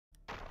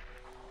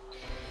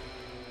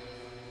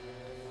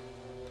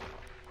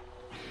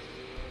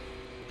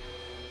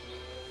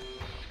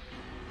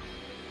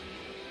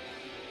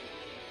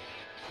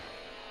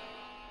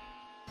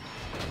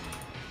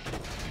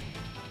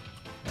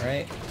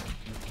right?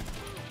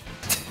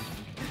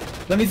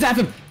 Let me zap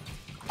him!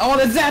 I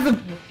wanna zap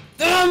him!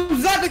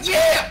 Zap it,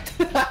 yeah!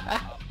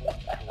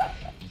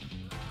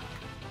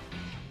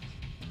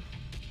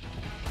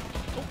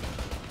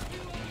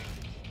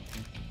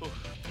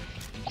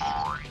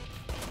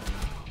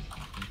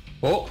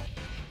 Oh!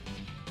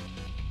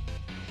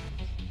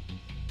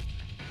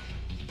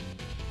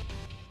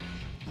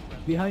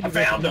 Behind you, I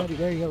found him. you.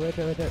 There you go, right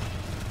there, right there.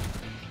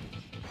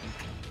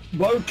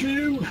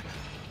 Boku!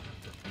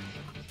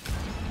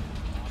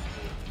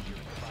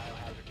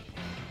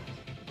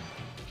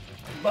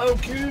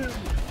 Boku!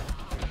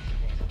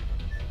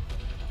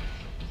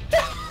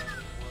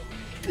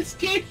 This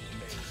game!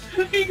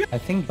 I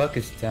think Buck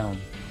is down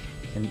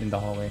in the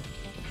hallway.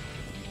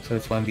 So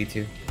it's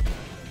 1v2.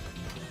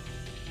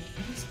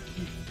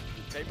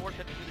 Pay more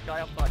attention to the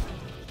guy outside.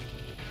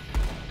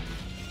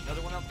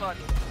 Another one outside.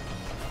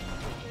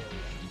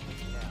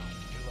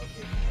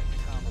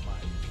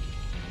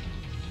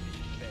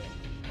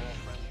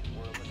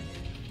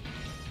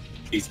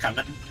 He's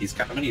coming,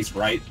 he's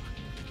right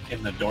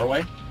in the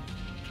doorway.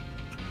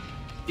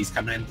 He's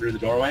coming in through the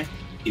doorway.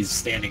 He's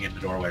standing in the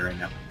doorway right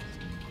now.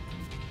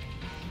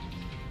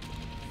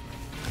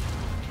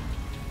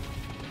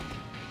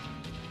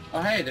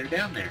 Oh hey, they're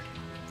down there.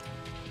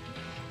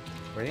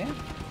 Where are you at?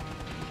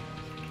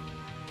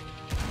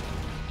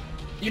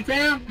 You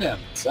found them!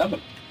 Sub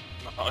him.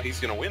 Oh,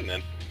 he's gonna win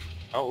then.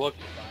 Oh, look.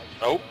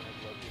 Oh.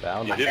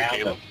 Found You him. did it, found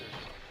Caleb. him.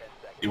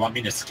 You want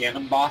me to scan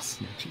him, boss?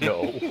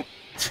 No.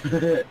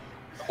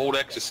 Hold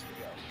X just...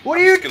 What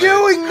are you gonna-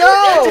 doing?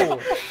 No!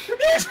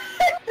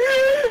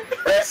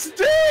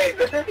 Steve!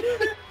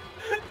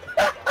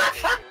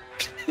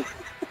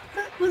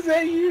 Was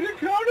that you,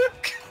 Dakota?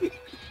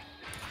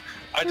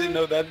 I didn't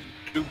know that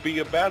would be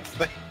a bad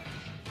thing.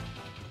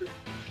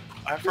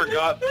 I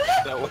forgot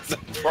that was a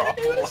It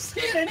problem. was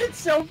scanning it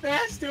so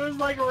fast, it was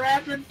like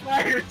rapid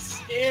fire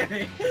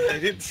scanning. I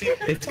didn't see it.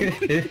 It's good.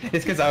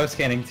 It's because I was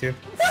scanning too.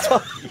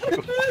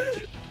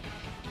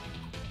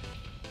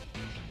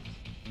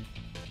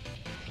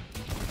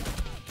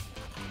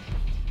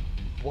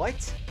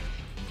 What?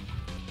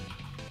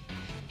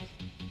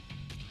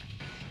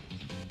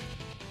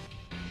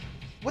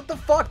 What the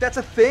fuck? That's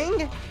a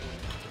thing?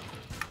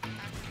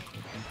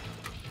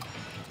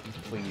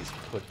 Please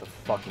put the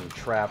fucking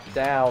trap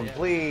down,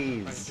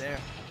 please. Right there.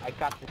 I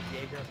got the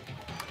Jaeger.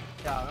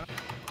 Yeah.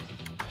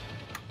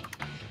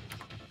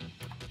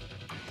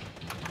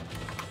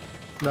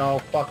 No,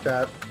 fuck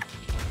that.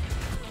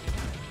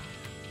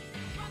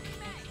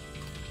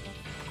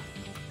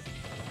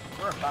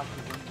 We're about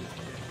to win this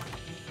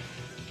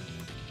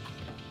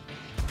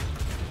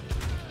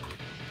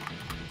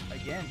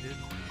shit. Again, dude.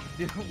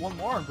 Dude, one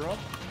more, bro.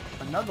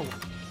 Another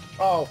one.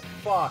 Oh,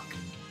 fuck.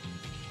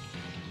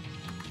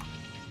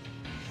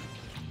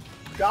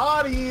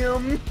 Got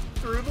him!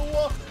 Through the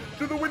wall,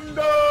 through the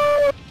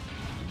window!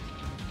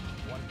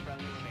 One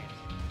friendly remaining.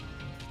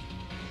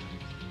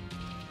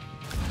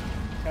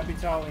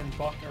 Capital and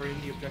Buck are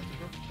in the objective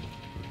room.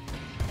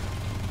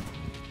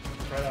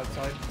 Right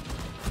outside.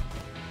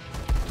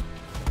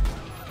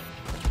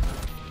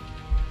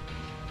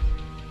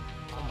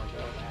 Oh my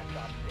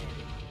god.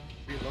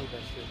 Reload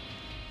that shit.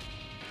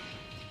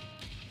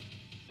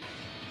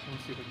 Let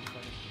me see if I can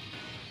find him.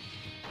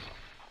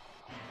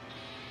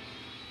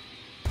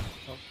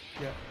 Oh,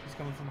 yeah, he's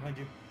coming from behind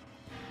you.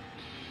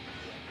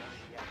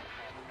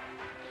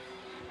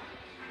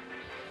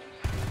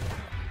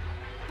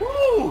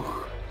 Woo!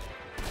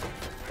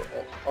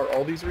 Are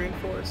all these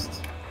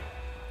reinforced?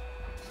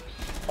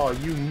 Oh,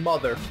 you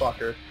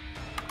motherfucker.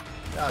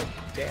 God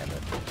damn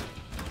it.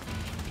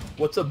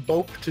 What's a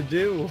bope to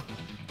do?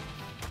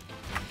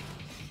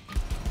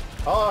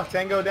 Oh,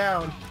 Tango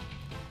down.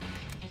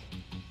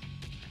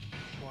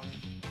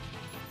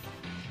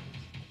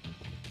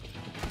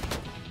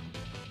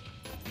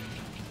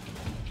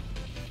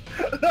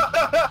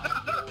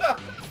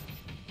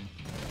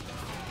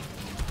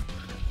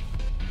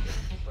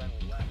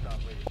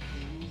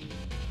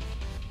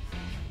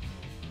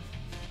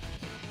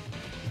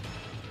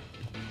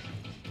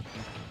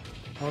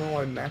 I don't know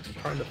why Max is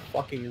trying to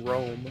fucking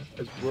roam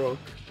as Rook.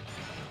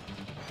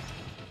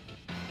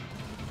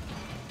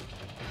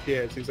 Yeah,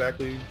 it's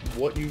exactly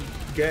what you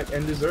get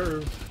and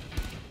deserve.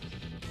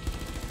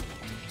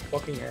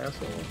 Fucking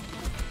asshole.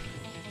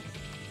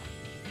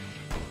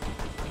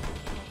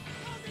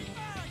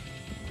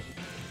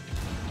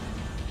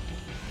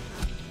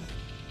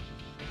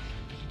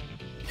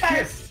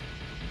 Yes!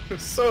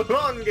 So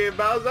long, Gabe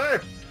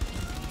Bowser!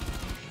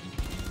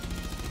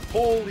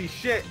 Holy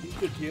shit! You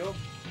could heal.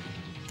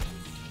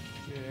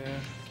 Yeah.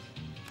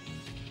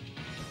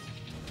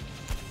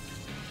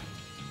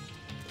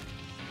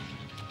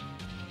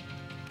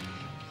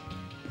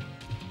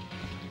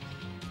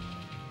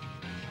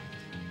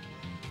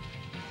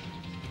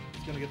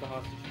 He's gonna get the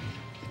hostage.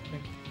 I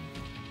think.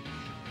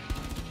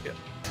 Yep.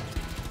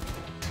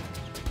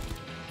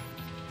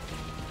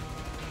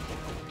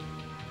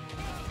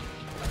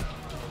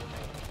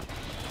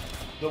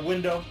 The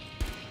window.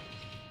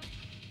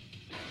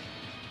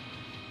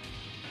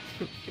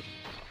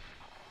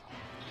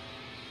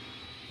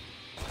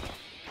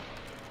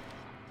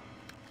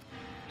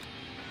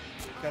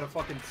 Gotta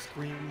fucking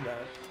scream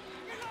that.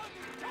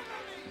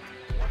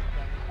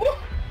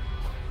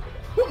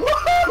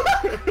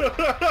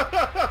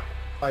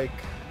 Like,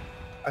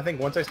 I think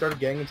once I started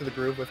getting into the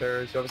groove with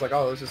her, I was like,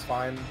 oh, this is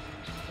fine.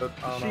 But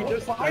I don't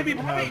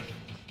know.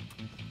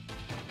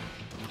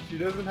 She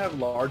doesn't have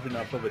large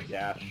enough of a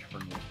dash for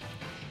me.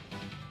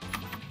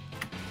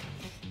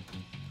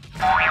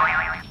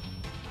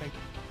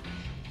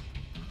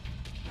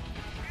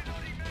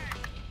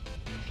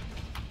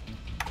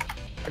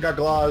 I got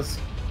Glaws.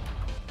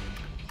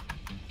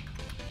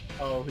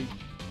 Oh, he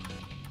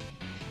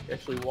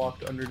actually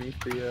walked underneath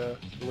the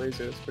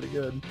laser. It's pretty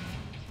good.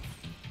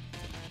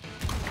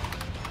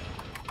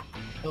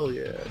 Hell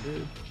yeah,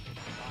 dude.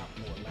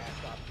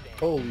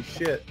 Holy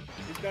shit.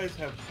 These guys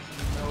have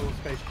no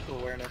spatial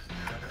awareness.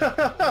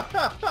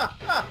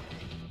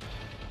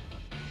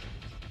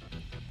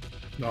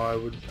 No, I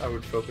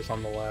would focus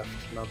on the left,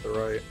 not the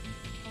right.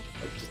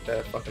 Like just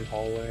that fucking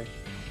hallway.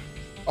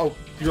 Oh,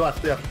 your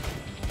left, yeah.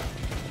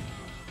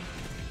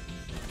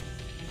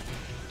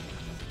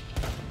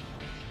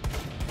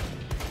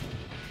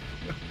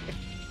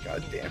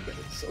 God damn it,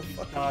 it's so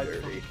fucking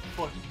dirty.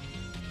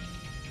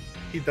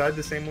 He died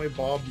the same way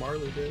Bob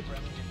Marley did.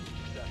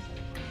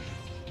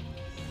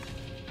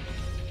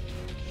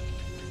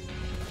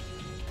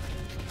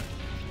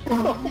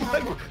 Oh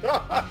my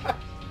god!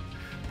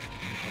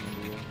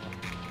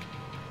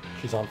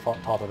 She's on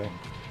top of me.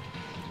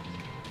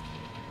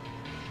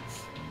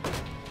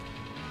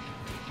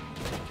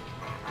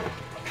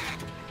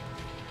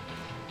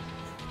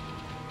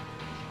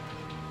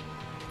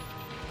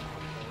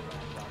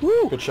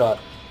 Woo! Good shot.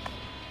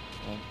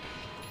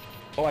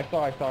 Oh, I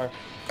saw her.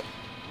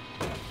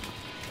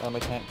 I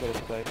can't get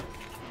it sight.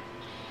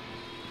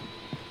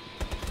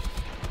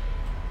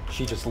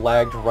 She just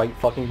lagged right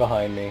fucking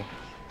behind me.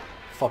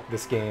 Fuck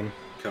this game.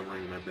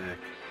 Covering my back.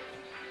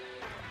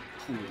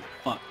 Holy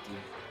fuck, dude.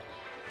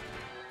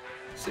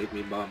 Save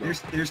me, Bobo.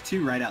 There's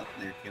two right out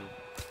there, Caleb.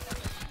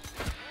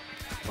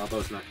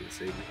 Bobo's not gonna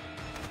save me.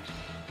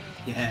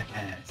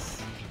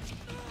 Yes.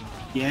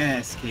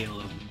 Yes,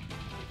 Caleb.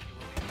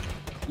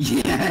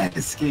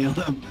 Yes,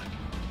 Caleb.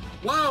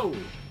 Whoa!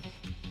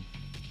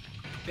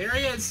 There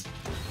he is!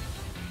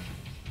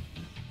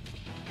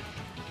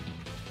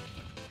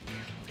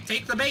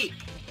 Take the bait!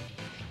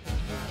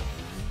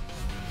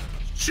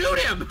 Shoot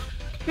him!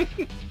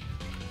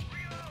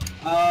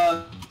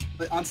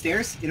 But on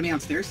stairs? Enemy on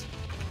stairs?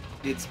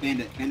 It's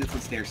Bandit. Bandit's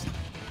on stairs.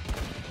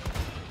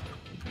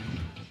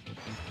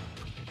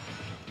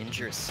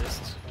 Injure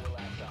assist.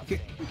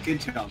 Good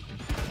job.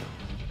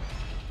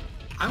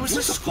 I was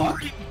just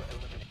scoring!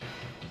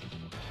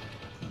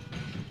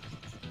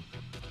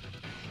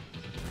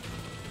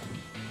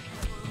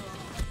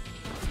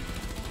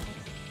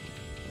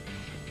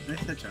 Nice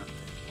headshot.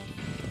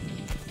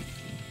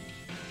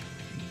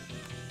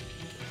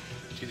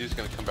 She's just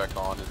gonna come back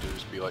on and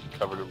just be like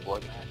covered in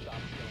blood.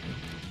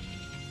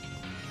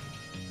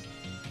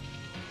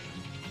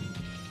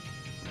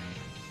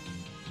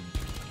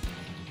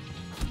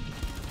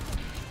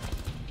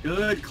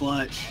 Good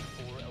clutch.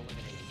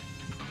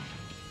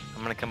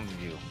 I'm gonna come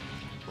with you.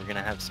 We're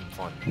gonna have some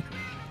fun.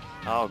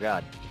 Oh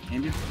god.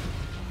 Ambient?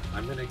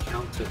 I'm gonna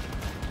count to...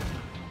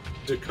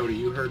 Dakota,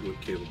 you heard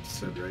what Caleb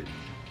said, right?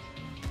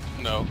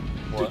 No.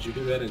 What? Did you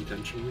do that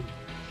intentionally?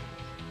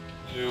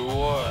 Do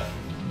what?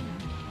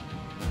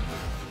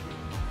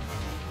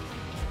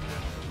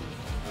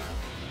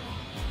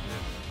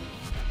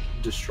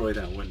 Destroy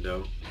that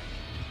window.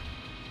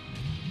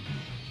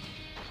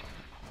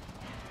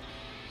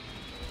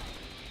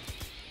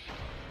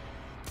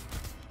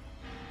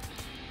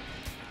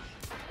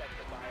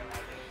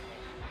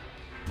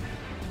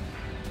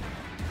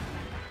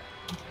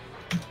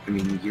 I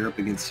mean, you're up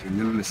against your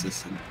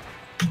nemesis and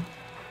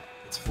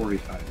it's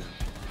 45.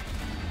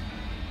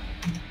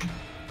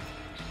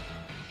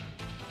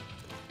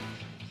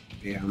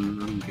 Yeah,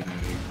 I'm getting out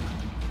of here.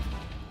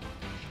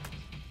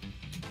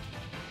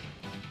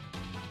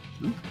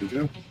 Good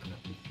job.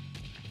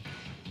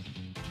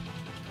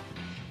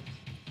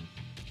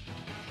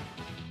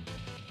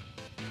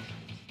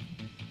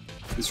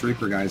 This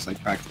Reaper guy is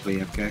like practically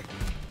AFK.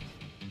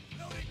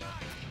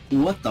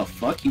 What the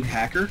fuck, you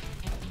hacker?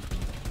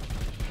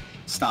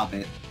 Stop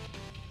it.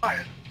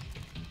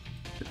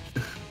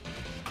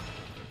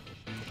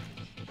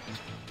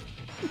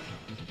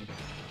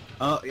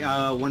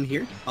 One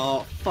here.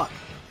 Oh, fuck.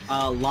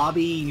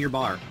 Lobby near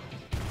bar.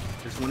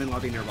 There's one in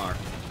lobby near bar.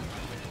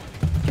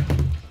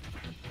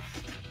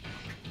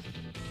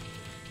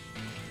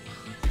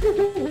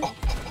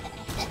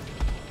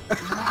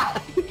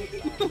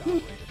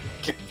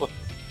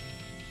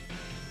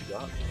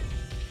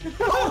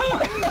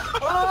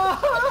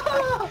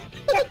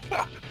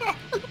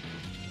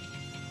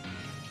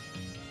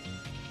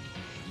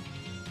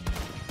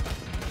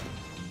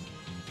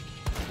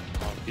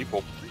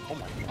 People. Oh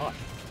my god.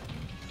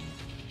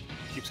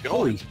 Keeps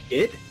going. Holy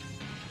shit.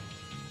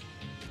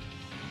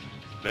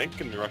 I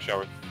think in rush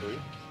hour 3,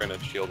 gonna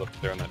shield up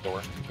there on that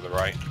door to the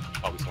right.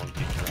 Probably someone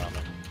keeps around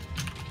there.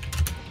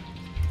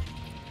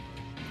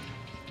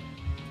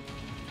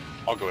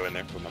 I'll go in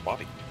there with my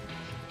body.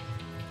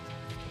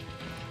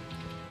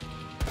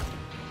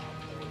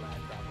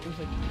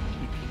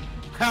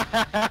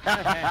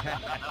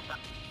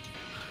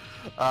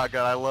 Oh god,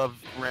 I love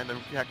random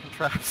Yakin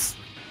traps.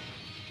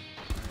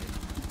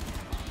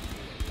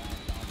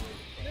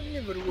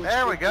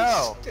 There we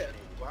go!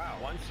 Wow.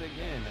 Once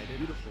again, I did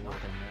beautiful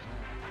nothing.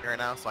 Here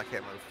now, so I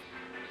can't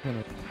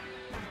move.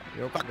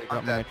 Fuck, They I'm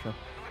got my dead. nitro.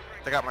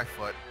 They got my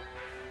foot.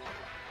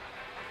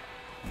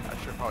 I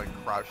should probably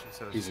crouch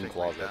instead of He's in stick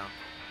right closet. down.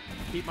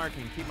 Keep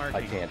marking, keep marking.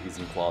 I can't. He's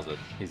in closet.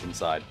 He's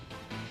inside.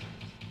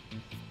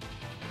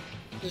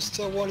 There's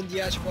still one in the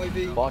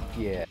HYV. Fuck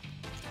yeah.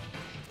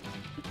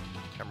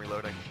 I'm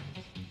reloading.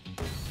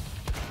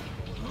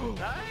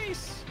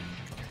 Nice!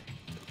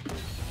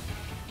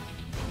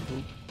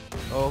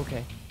 Oh,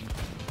 okay.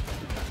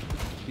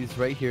 He's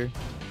right here.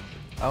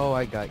 Oh,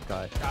 I got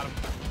Got him.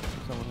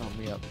 Someone help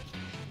me up.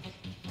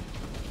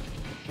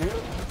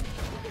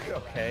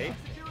 Okay.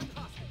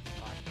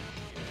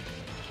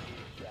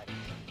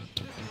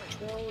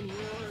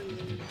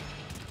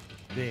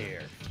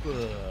 There.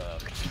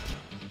 Fucked.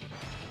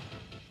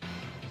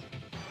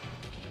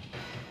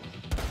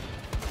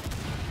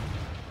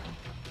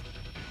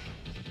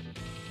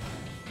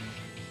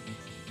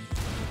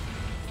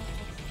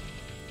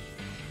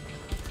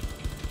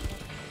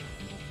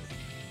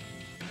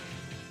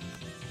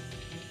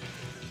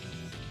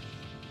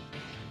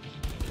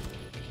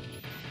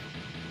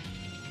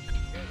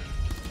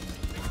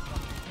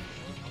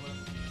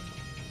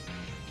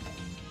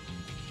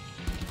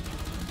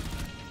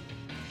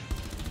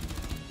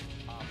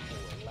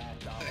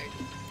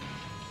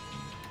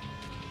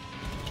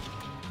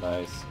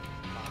 Nice.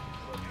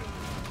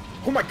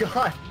 Oh my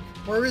god!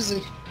 Where is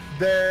he?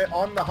 They're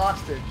on the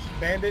hostage.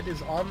 Bandit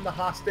is on the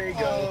hostage.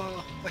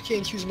 I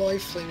can't use my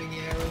flaming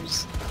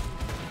arrows.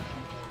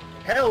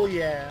 Hell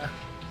yeah!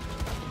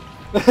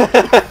 There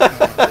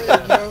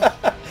you go.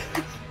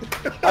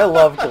 I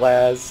love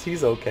Glass.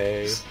 He's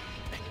okay.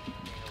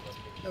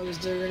 Now, is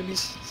there gonna be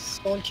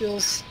spawn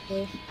kills?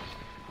 No?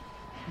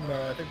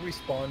 No, I think we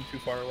spawned too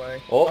far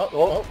away. Oh,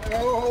 oh.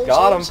 Oh,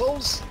 Got him.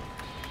 holes.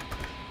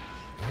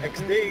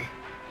 XD!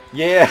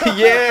 Yeah,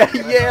 yeah,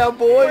 yeah,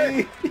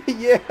 boy.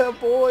 Yeah,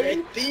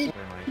 boy. XD.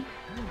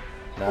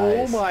 Oh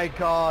Nice. my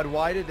god,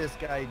 why did this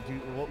guy do...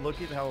 well,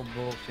 look at how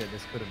bullshit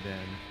this could have been.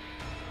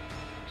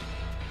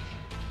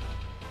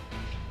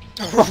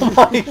 Oh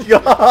my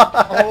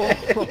god.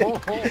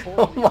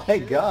 Oh my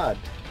god.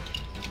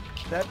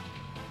 That...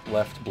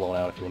 Left blown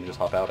out if you want to just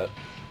hop out it.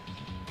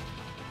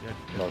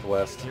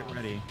 Northwest. Get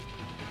ready.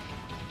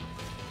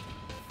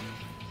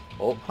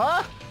 Oh.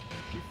 Huh?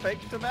 You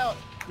faked him out.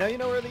 Now you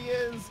know where he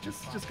is.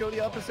 Just go the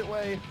opposite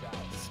way.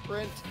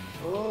 Sprint.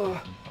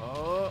 Oh.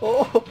 Oh.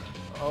 Oh.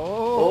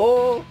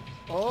 Oh.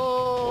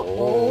 Oh.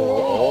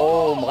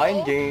 Oh. Oh.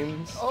 Mind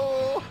games.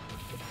 Oh.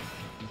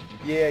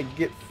 Yeah,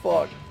 get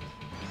fucked.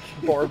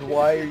 Barbed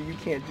wire, you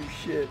can't do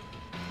shit.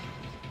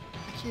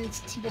 I can't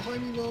see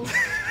behind me though.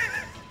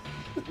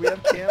 We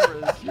have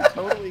cameras. You're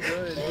totally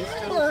good. He's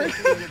still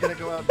thinking you're gonna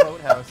go out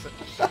boathouse.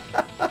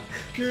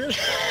 Good.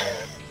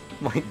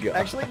 My god.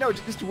 Actually, no.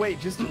 Just wait.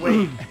 Just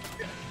wait.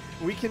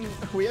 We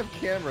have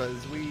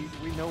cameras. We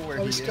know where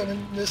Oh, he he's is.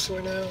 coming this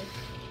way now.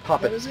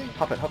 Hop Where it. is he?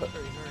 Hop it. Hop it.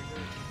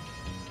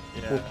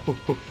 Yeah.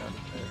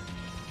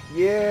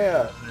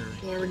 Yeah.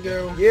 There we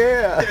go.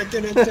 Yeah.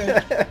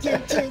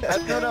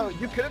 No.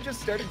 You could have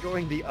just started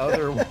going the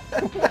other way.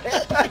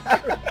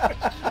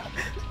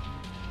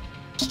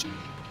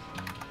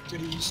 To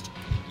the east.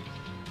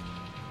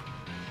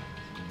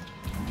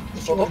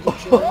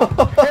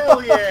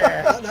 Hell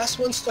yeah! That's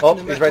one stuck Oh, in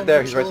the map. he's right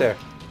there. He's right there.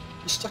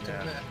 He's stuck in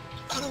the map.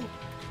 Got him!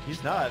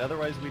 He's not.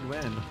 Otherwise, we'd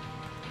win.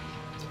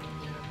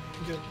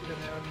 Yeah, good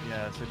now.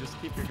 Yeah. So just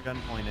keep your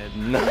gun pointed.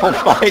 No,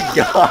 my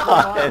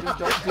god.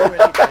 Just don't do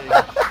anything.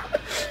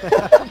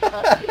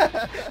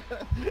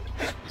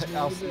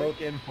 I'll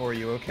smoke in for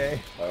you,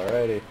 okay?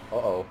 Alrighty.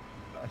 Uh-oh.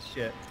 Oh,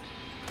 shit.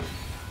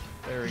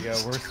 There we go.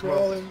 We're smoking.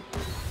 Crawling.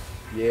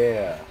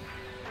 Yeah.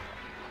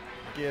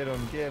 Get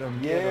him, get him,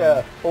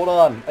 Yeah. Hold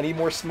on. I need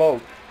more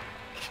smoke.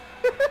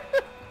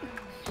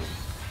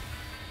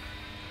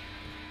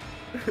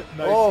 Nice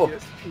Oh,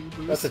 ESP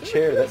boost. that's a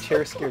chair. That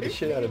chair scared the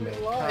shit out of me.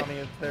 Tommy,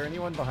 is there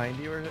anyone behind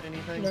you or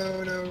anything?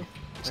 No.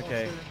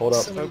 Okay. Hold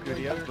up. Smoke, do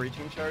you have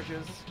breaching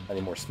charges? I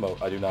need more smoke.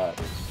 I do not.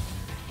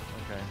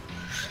 Okay.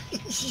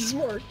 He's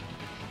smart.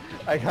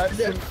 I got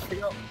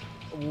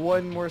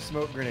one more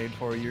smoke grenade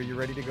for you. Are you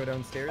ready to go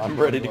downstairs? I'm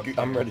ready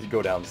to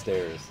go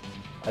downstairs.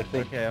 I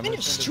think Okay, I'm I think gonna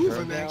it's send two a of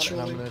drone them, down, actually.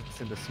 and I'm gonna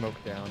send a smoke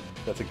down.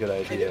 that's a good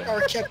idea.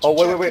 Our captain, Oh,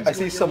 wait. I captain's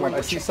see going someone. your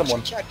I way. see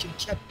someone. Captain.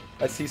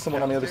 I see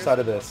someone on the other Downstairs side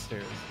of or this.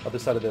 upstairs? Other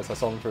side of this. I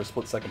saw him for a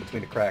split second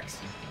between the cracks.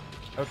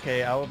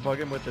 Okay, I'll bug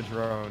him with the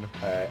drone.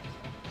 Alright.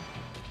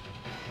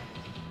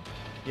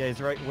 Yeah,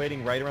 he's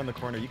waiting right around the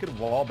corner. You could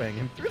wall bang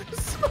him through the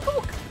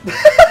smoke.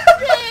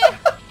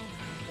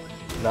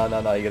 No.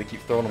 You gotta keep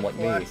throwing them like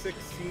me. Classic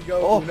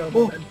Seago Oh, Uno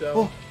oh,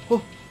 Memento.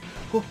 oh.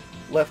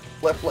 Left.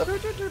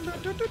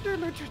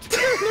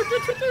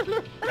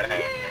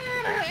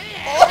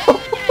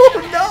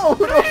 Oh, no!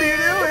 What are you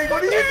doing?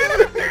 What are you doing?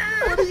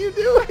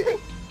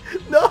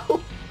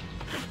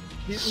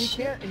 he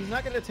can't. He's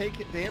not gonna take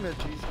damage.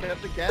 He's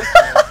got the gas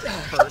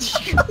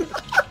mask.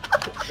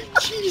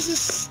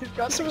 Jesus! He's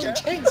got So the gas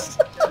intense.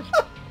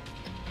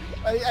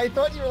 I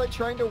thought you were like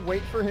trying to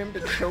wait for him to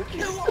choke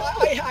you. No,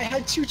 I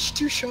had two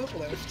shot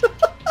left.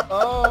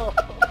 Oh.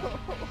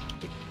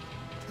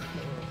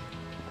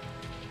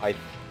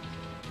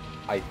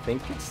 I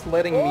think it's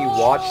letting me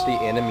watch the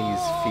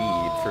enemy's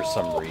feed for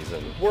some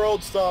reason.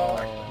 World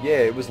Star! Yeah,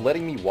 it was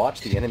letting me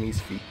watch the enemy's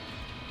feed.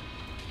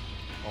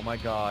 Oh my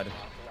god.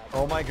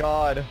 Oh my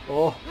god.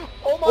 Oh.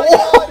 Oh my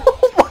god!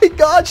 Oh my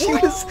god, she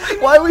was...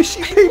 Why was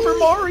she Paper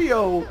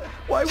Mario?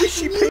 Why was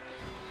she Paper...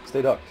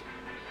 Stay ducked.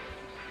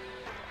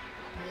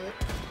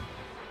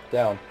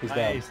 Down. He's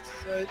down.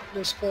 Right,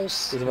 there's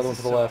Pulse. There's another one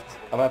to the left.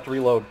 I'm gonna have to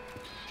reload.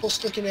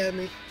 Pulse looking at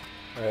me.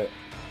 Alright.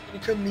 You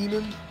come meme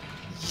him.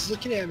 He's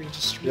looking at me,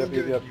 just real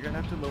good. You're gonna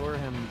have to lower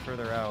him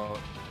further out,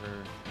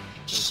 or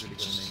closer to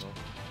get an angle.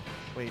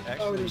 Wait,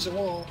 actually... Oh, there's a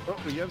wall. Oh,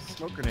 you have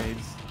smoke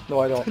grenades. No,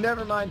 I don't.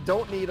 Never mind,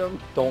 don't need them.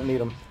 Don't need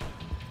them.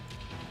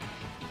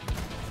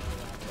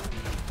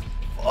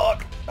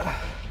 Fuck!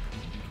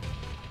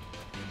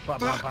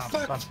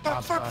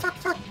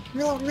 Fuck.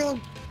 Reload.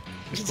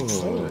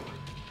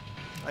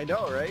 I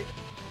know, right?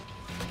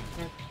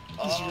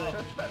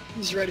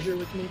 He's right here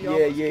with me.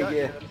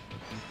 Yeah.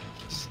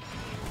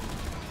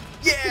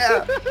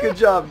 Yeah! Good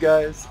job,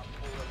 guys.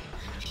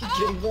 He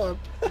gave up.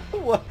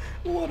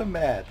 What a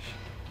match.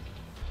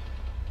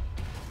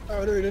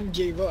 Oh no, he didn't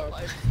give up.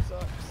 Life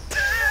sucks.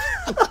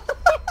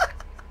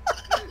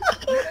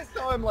 You guys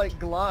saw him like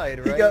glide,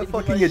 right? He got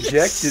fucking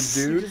ejected,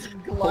 he dude.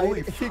 just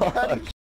glided. Holy fuck.